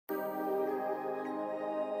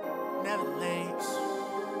Neverlands.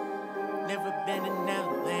 Never been to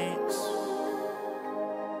Neverlands.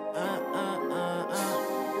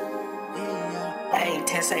 Hey,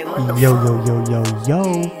 Tensei, what the Yo, fuck?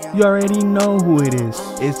 yo. You already know who it is.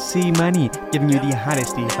 It's C Money giving you the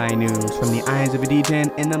hottest DeFi news from the eyes of a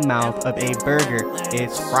DJ in the mouth of a burger.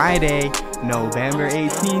 It's Friday, November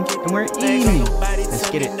 18th, and we're eating. Let's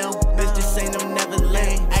get it. Bitch, this ain't no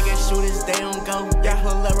Neverland. I got shooters, they don't go. They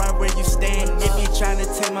pull up right where you stand. If you tryna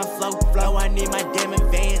take my flow, I need my damn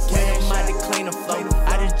advance. When I'm out to clean the flow,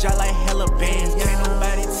 I just drop like hella bands. Can't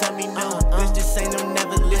nobody tell me no. Bitch, this ain't no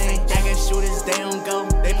Neverland. I got shooters, they don't go.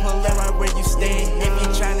 They pull up right where you stand. If you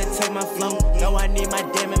tryna take my flow, I need my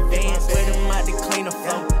damn advance. When I'm out to clean the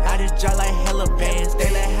flow, I just drop like hella bands. They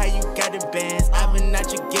like how you got the bands. I've been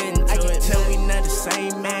out, you getting to it. Tell we not the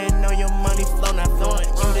same, man. Know your money flow, not flowing.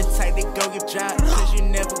 You the type to go get dropped, cause you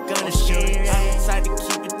never gonna shoot it. I'm the type to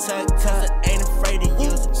keep it tucked, cause I ain't afraid to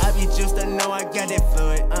use it. I be juiced, I know I got that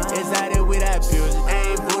fluid. It's out there without abuse it.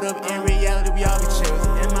 I ain't boot up in reality, we all be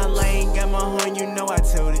choosing. In my lane, got my horn, you know I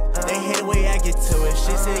told it. They hate the way I get to it.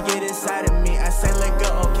 She said get inside of me. I said let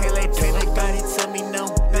go, okay, let do. Nobody tell me no,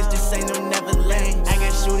 bitch, this ain't no Neverland. I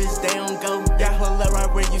got shooters, they don't go. They pull up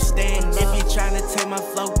right where you stand. If you tryna take my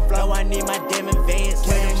flow, I need my damn advance.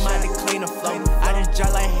 When I'm out to clean the flow, I just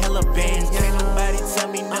drop like hella bands. Can't nobody tell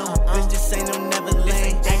me no, bitch, this ain't no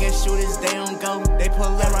Neverland. I got shooters, they don't go. They pull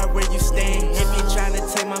up right where you stand. If you tryna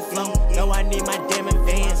take my flow, I need my damn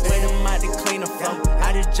advance. When I'm out to clean the flow,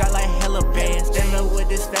 I just drop like hella bands. They know with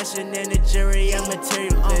this fashion and the jury, I'm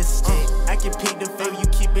materialistic. I can pick the favor, you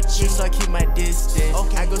keep it cheap, so I keep my distance.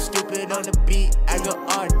 I go stupid on the beat, I go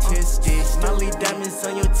artistic. Smiley diamonds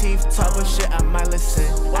on your teeth, talk of shit, I might listen.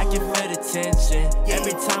 I can feel the tension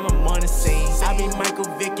every time I'm on the scene. I be Michael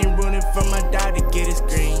Vick and rooting for my dog to get his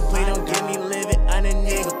green. Please don't get me living on a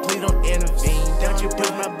nigga, please don't intervene. Don't you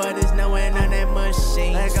push my buttons, nowhere on that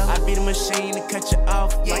machine. I be the machine to cut you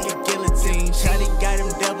off like a guillotine. Shawty got him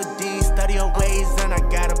double D's, 30 ways and I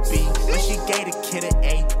gotta be. When she gave the kid an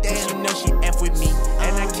A, cause she know she F with me.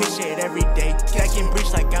 And I kiss shit every day. Stacking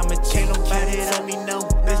bricks like I'm a chain. Nobody tell me no,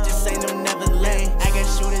 bitch, this ain't no Neverland. I got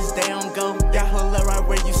shooters, they don't go. They pull up right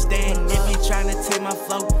where you stand. If you tryna take my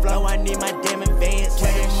flow, I need my damn advance.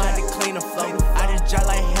 When I'm out to clean the flow, I just drop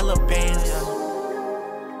like hella bands.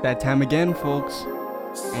 That time again, folks,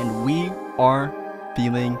 and we are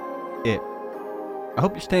feeling it. I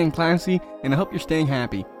hope you're staying classy, and I hope you're staying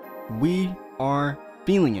happy. We are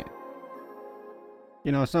feeling it.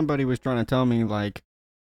 You know, somebody was trying to tell me, like,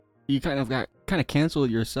 you kind of canceled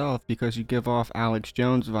yourself because you give off Alex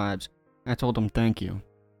Jones vibes. I told them thank you.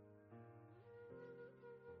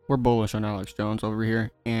 We're bullish on Alex Jones over here,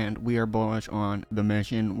 and we are bullish on the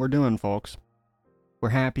mission we're doing, folks. We're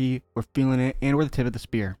happy, we're feeling it, and we're the tip of the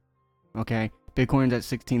spear. Okay? Bitcoin's at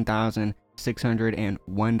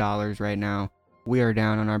 $16,601 right now. We are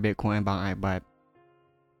down on our Bitcoin buy, but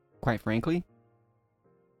quite frankly,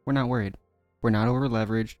 we're not worried. We're not over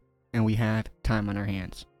leveraged, and we have time on our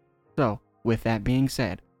hands. So, with that being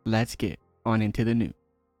said, let's get on into the news.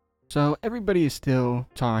 So, everybody is still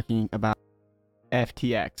talking about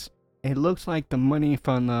FTX. It looks like the money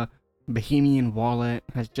from the Bohemian wallet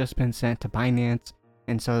has just been sent to Binance,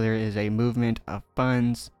 and so there is a movement of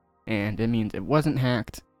funds, and it means it wasn't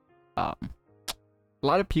hacked. A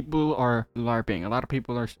lot of people are LARPing. A lot of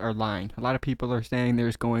people are lying. A lot of people are saying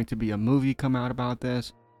there's going to be a movie come out about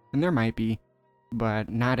this, and there might be, but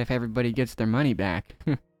not if everybody gets their money back,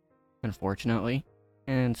 unfortunately.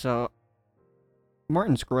 And so,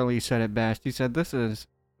 Martin Shkreli said it best. He said, this is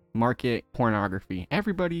market pornography.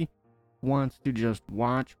 Everybody wants to just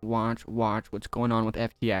watch what's going on with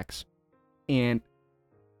FTX. And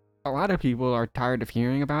a lot of people are tired of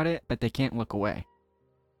hearing about it, but they can't look away.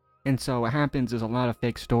 And so what happens is a lot of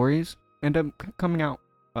fake stories end up coming out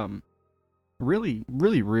really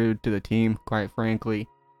rude to the team, quite frankly,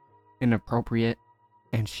 inappropriate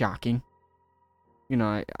and shocking. You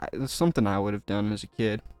know, it's something I would have done as a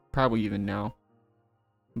kid, probably even now.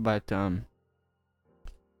 But I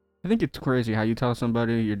think it's crazy how you tell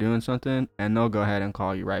somebody you're doing something and they'll go ahead and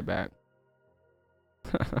call you right back.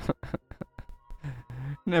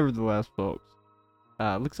 Nevertheless, folks,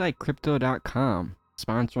 looks like Crypto.com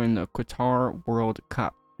sponsoring the Qatar World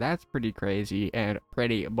Cup. That's pretty crazy and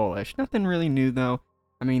pretty bullish. Nothing really new though.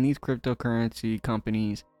 I mean, these cryptocurrency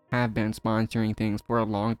companies have been sponsoring things for a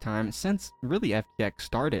long time, since really FTX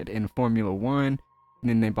started in Formula One, and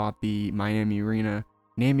then they bought the Miami Arena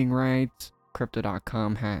naming rights.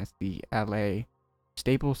 Crypto.com has the LA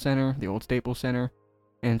Staples Center, the old Staples Center,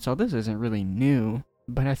 and so this isn't really new,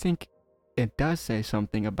 but I think it does say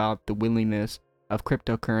something about the willingness of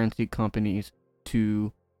cryptocurrency companies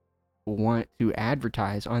to want to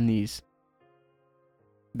advertise on these.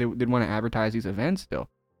 They want to advertise these events still.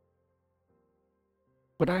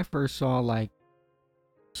 When I first saw like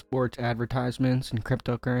sports advertisements and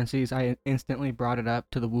cryptocurrencies, I instantly brought it up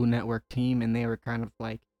to the Woo Network team, and they were kind of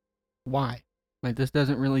like, "Why? Like, this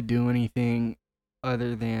doesn't really do anything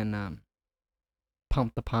other than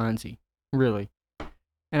pump the Ponzi, really."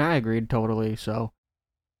 And I agreed totally. So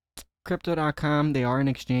Crypto.com, they are an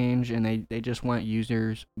exchange and they just want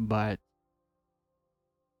users, but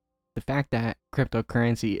the fact that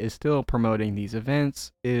cryptocurrency is still promoting these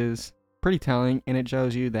events is pretty telling, and it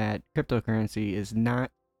shows you that cryptocurrency is not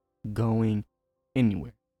going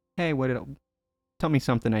anywhere. Hey, tell me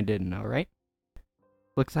something I didn't know, right?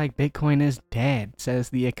 Looks like Bitcoin is dead, says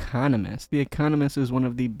The Economist. The Economist is one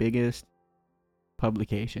of the biggest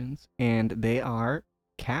publications, and they are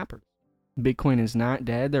cappers. Bitcoin is not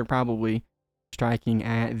dead. They're probably striking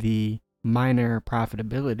at the miner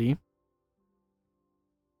profitability,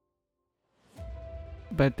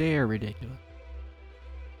 but they are ridiculous.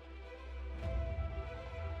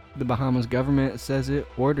 The Bahamas government says it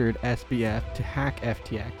ordered SBF to hack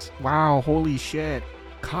FTX. Wow, holy shit.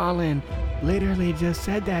 Colin literally just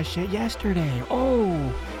said that shit yesterday. Oh,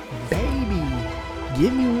 baby.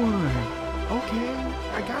 Give me one. Okay,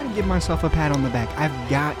 I gotta give myself a pat on the back. I've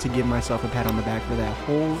got to give myself a pat on the back for that.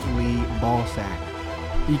 Holy ball sack.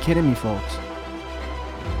 Are you kidding me, folks?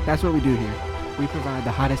 That's what we do here. We provide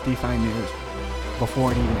the hottest DeFi news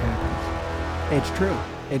before it even happens. It's true.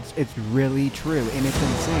 It's really true, and it's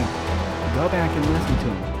insane. Go back and listen to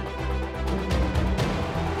them.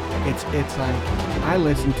 It's like, I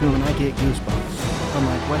listen to them and I get goosebumps. I'm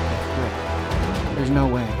like, what the frick? There's no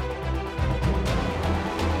way.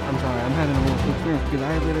 I'm sorry, I'm having a little experience because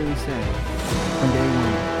I literally said from day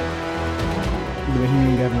one, the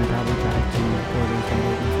Bahamian government probably tried to order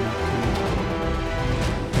some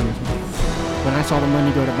When I saw the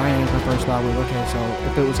money go to Binance, my first thought was, okay, so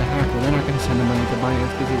if it was a hacker, they're not going to send the money to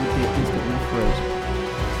Binance because it would get instantly frozen.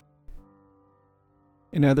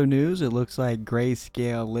 In other news, it looks like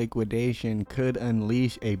Grayscale liquidation could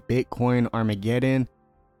unleash a Bitcoin Armageddon.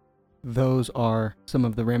 Those are some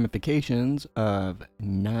of the ramifications of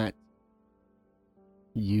not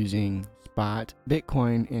using spot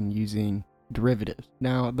Bitcoin and using derivatives.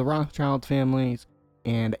 Now, the Rothschild families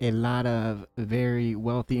and a lot of very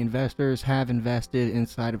wealthy investors have invested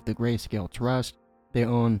inside of the Grayscale Trust. They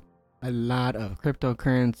own a lot of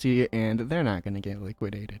cryptocurrency, and they're not going to get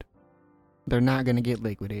liquidated. They're not going to get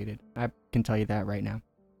liquidated. I can tell you that right now.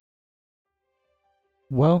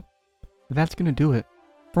 Well, that's going to do it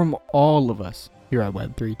from all of us here at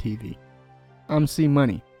Web3 TV. I'm C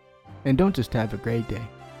Money, and don't just have a great day.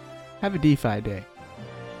 Have a DeFi day.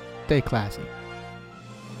 Stay classy.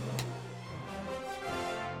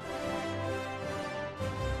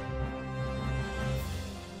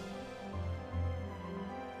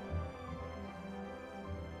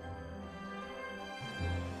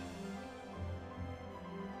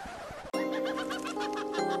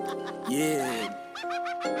 Yeah.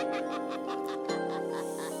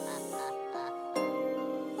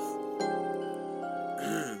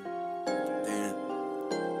 Damn.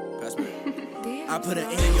 Pass me. I put an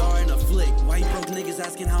AR in a flick. White broke niggas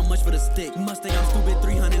asking how much for the stick. Mustang, I'm stupid,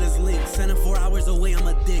 300 is linked. Sending 4 hours away, I'm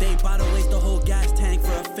a dick. They bout to waste the whole gas tank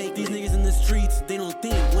for a fake. These niggas in the streets, they don't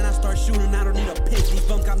think. When I start shooting, I don't need a pick. These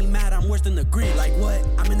bumps got me mad, I'm worse than the grid. Like what?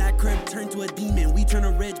 I'm in that crib, turned to a demon. We turn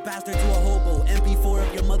a rich bastard to a hobo. MP4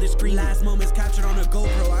 of your mother's screen. Last moments captured on a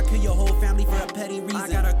GoPro. I kill your whole family for a petty reason. I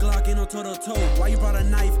got a Glock in on toe to toe. Why you brought a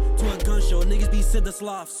knife to a gun show? Niggas be Sid the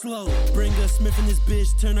Sloth, slow. Bring a Smith in this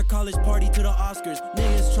bitch, turn a college party to the Oscars.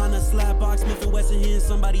 Niggas tryna slap box Smith and Wesson hitting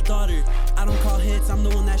somebody daughter. I don't call hits, I'm the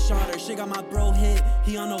one that shot her. Shit got my bro hit,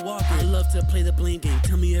 he on a walker. I love to play the blame game.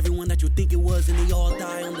 Tell me everyone that you think it was and they all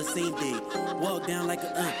die on the same day. Walk down like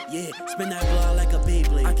a yeah. Spin that block like a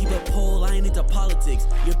Beyblade. I keep a pole, I ain't into politics.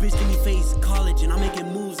 Your bitch give me face, college, and I'm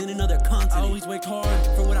making moves in another continent. I always worked hard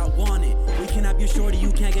for what I wanted. We kidnap your shorty,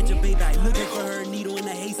 you can't get your baby back. Looking for her needle in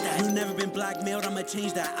a haystack. You never been blackmailed, I'ma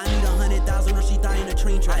change that. I need 100,000 or she die in a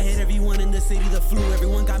train track. I hit everyone in the city, the flu.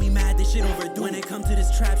 Everyone got me mad, this shit overdue. When it come to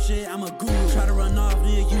this trap shit, I'm a guru. Try to run off,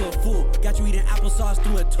 nigga, you a fool. Got you eating applesauce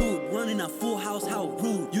through a tube. Running a full house, how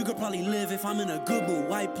rude. You could probably live if I'm in a good mood.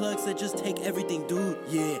 White plugs that just take everything, dude.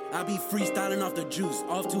 Yeah, I be freestyling off the juice.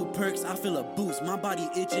 Off 2 perks, I feel a boost. My body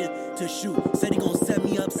itching to shoot. Said he gon' set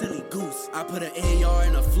me up, silly goose. I put an AR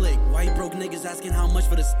in a flick. White broke niggas asking how much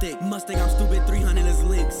for the stick. Mustang, I'm stupid, 300 is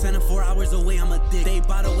linked. Sending 4 hours away, I'm a dick. They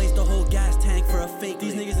bout to waste the whole gas tank for a fake.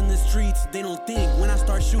 These niggas in the streets, they don't think. When I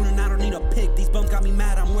start shooting, I don't need a pick. These bumps got me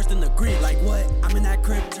mad, I'm worse than the grid. Like what? I'm in that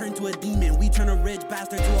crib, turned to a demon. scheming. We turn a rich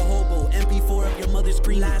bastard to a hobo. MP4 of your mother's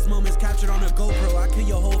screaming. Last moments captured on a GoPro. I kill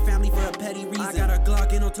your whole family for a petty reason. I got a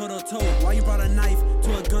Glock, ain't no toe-to-toe. Why you brought a knife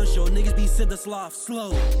to a gun show? Niggas be Sid the Sloth,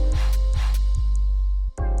 slow.